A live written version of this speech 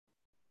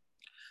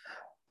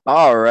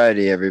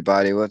Alrighty,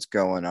 everybody, what's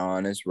going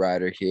on? It's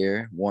Ryder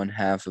here, one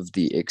half of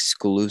the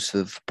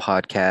exclusive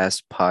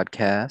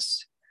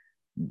podcast,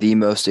 the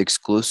most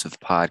exclusive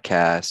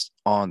podcast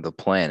on the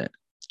planet.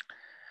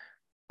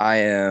 I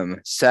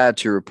am sad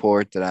to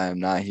report that I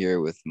am not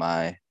here with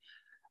my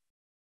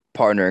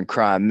partner in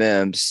crime,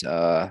 Mims.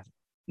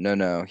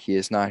 No, he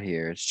is not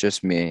here. It's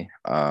just me.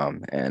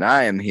 And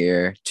I am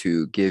here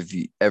to give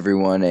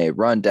everyone a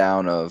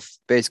rundown of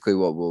basically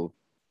what we'll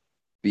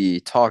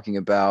be talking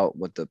about,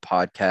 what the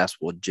podcast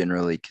will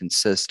generally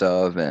consist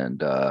of,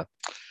 and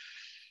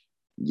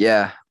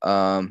yeah,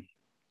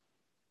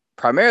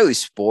 primarily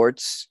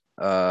sports,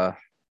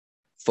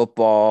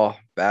 football,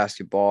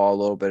 basketball,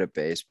 a little bit of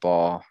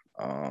baseball,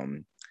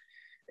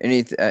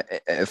 any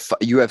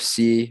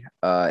UFC,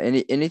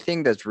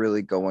 anything that's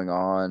really going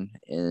on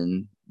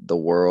in the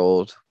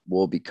world,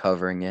 we'll be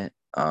covering it.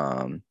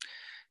 And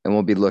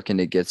we'll be looking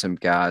to get some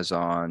guys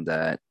on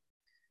that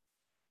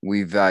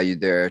we value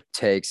their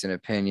takes and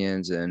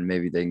opinions, and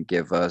maybe they can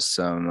give us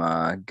some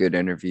good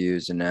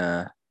interviews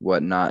and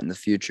whatnot in the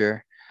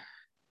future.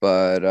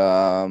 But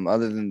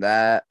other than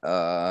that,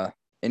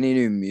 any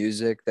new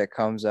music that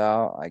comes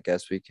out, I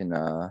guess we can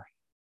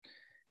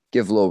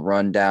give little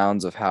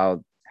rundowns of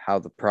how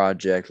the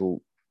project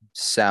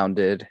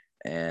sounded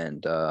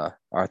and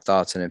our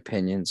thoughts and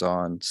opinions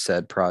on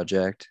said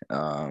project.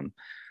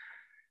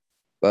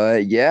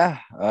 But yeah,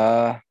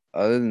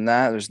 other than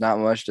that, there's not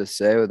much to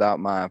say without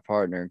my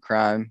partner in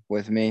crime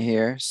with me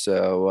here.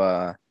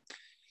 So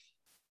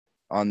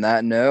on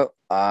that note,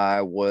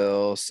 I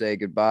will say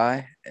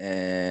goodbye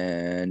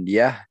and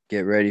yeah,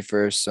 get ready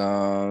for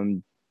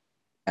some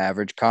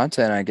average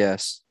content, I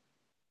guess.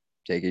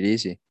 Take it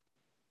easy.